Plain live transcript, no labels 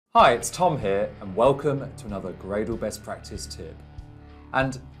Hi, it's Tom here and welcome to another Gradle best practice tip.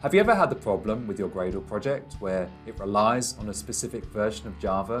 And have you ever had the problem with your Gradle project where it relies on a specific version of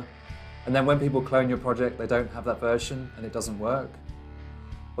Java and then when people clone your project they don't have that version and it doesn't work?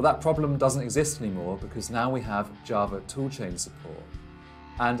 Well, that problem doesn't exist anymore because now we have Java toolchain support.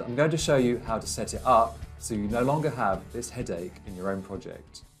 And I'm going to show you how to set it up so you no longer have this headache in your own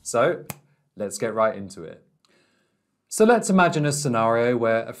project. So let's get right into it. So let's imagine a scenario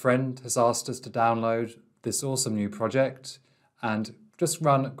where a friend has asked us to download this awesome new project and just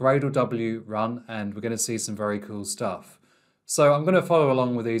run Gradle W run and we're going to see some very cool stuff. So I'm going to follow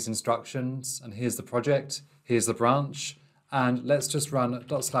along with these instructions and here's the project, here's the branch, and let's just run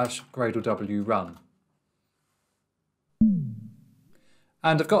 /Gradle W run.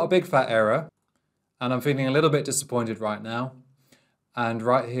 And I've got a big fat error and I'm feeling a little bit disappointed right now. And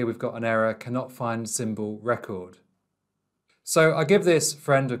right here we've got an error, cannot find symbol record. So I give this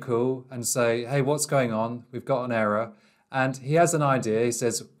friend a call and say, hey, what's going on? We've got an error. And he has an idea. He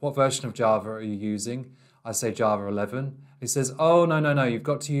says, what version of Java are you using? I say Java 11. He says, oh, no, you've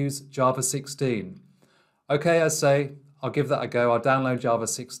got to use Java 16. Okay, I say, I'll give that a go. I'll download Java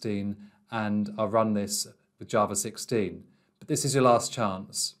 16 and I'll run this with Java 16. But this is your last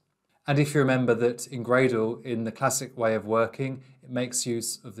chance. And if you remember that in Gradle, in the classic way of working, it makes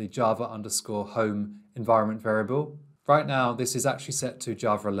use of the Java_home environment variable. Right now, this is actually set to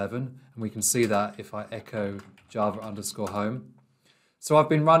Java 11, and we can see that if I echo Java_home. So I've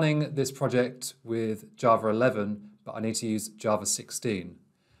been running this project with Java 11, but I need to use Java 16.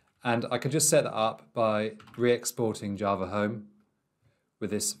 And I can just set that up by re-exporting Java home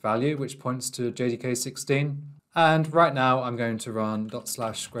with this value, which points to JDK 16. And right now, I'm going to run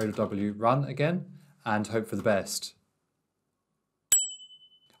 /Gradle W run again and hope for the best.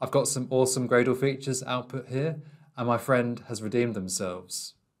 I've got some awesome Gradle features output here, and my friend has redeemed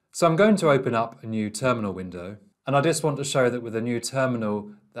themselves. So I'm going to open up a new terminal window, and I just want to show that with a new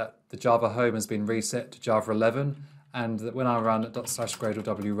terminal that the Java home has been reset to Java 11, and that when I run /Gradle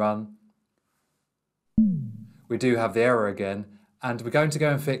W run, we do have the error again, and we're going to go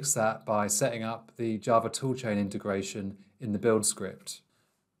and fix that by setting up the Java toolchain integration in the build script.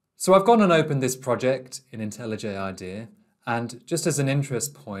 So I've gone and opened this project in IntelliJ IDEA, and just as an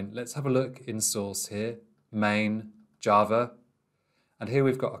interest point, let's have a look in source here. Main, Java, and here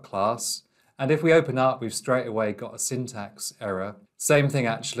we've got a class. And if we open up, we've straight away got a syntax error. Same thing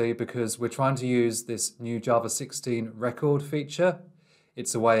actually, because we're trying to use this new Java 16 record feature.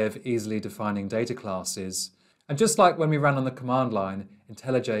 It's a way of easily defining data classes. And just like when we ran on the command line,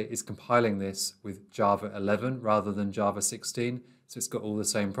 IntelliJ is compiling this with Java 11 rather than Java 16, so it's got all the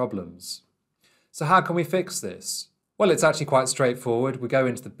same problems. So how can we fix this? Well, it's actually quite straightforward. We go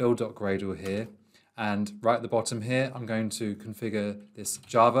into the build.gradle here, and right at the bottom here, I'm going to configure this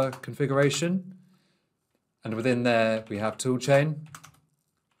Java configuration. And within there, we have toolchain.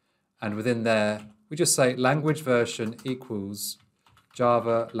 And within there, we just say language version equals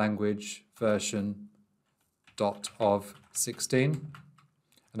Java language version .of 16.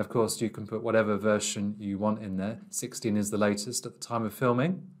 And of course, you can put whatever version you want in there. 16 is the latest at the time of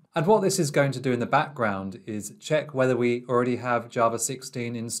filming. And what this is going to do in the background is check whether we already have Java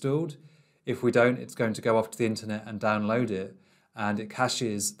 16 installed. If we don't, it's going to go off to the internet and download it, and it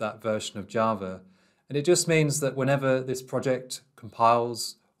caches that version of Java. And it just means that whenever this project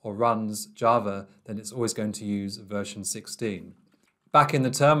compiles or runs Java, then it's always going to use version 16. Back in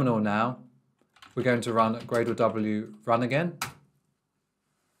the terminal now, we're going to run Gradle W run again.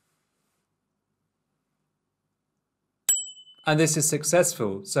 And this is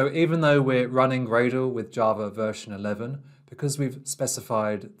successful. So even though we're running Gradle with Java version 11, because we've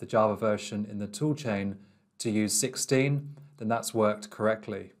specified the Java version in the toolchain to use 16, then that's worked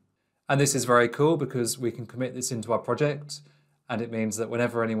correctly. And this is very cool because we can commit this into our project, and it means that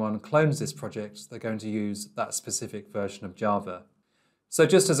whenever anyone clones this project, they're going to use that specific version of Java. So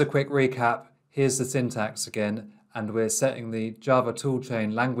just as a quick recap, here's the syntax again, and we're setting the Java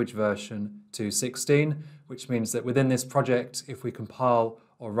toolchain language version to 16, which means that within this project, if we compile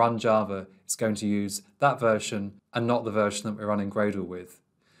or run Java, it's going to use that version and not the version that we're running Gradle with.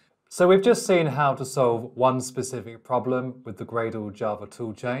 So we've just seen how to solve one specific problem with the Gradle Java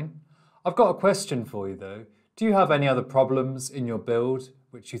toolchain. I've got a question for you though. Do you have any other problems in your build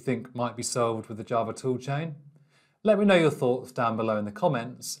which you think might be solved with the Java toolchain? Let me know your thoughts down below in the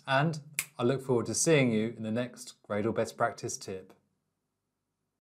comments, and I look forward to seeing you in the next Gradle Best Practice tip.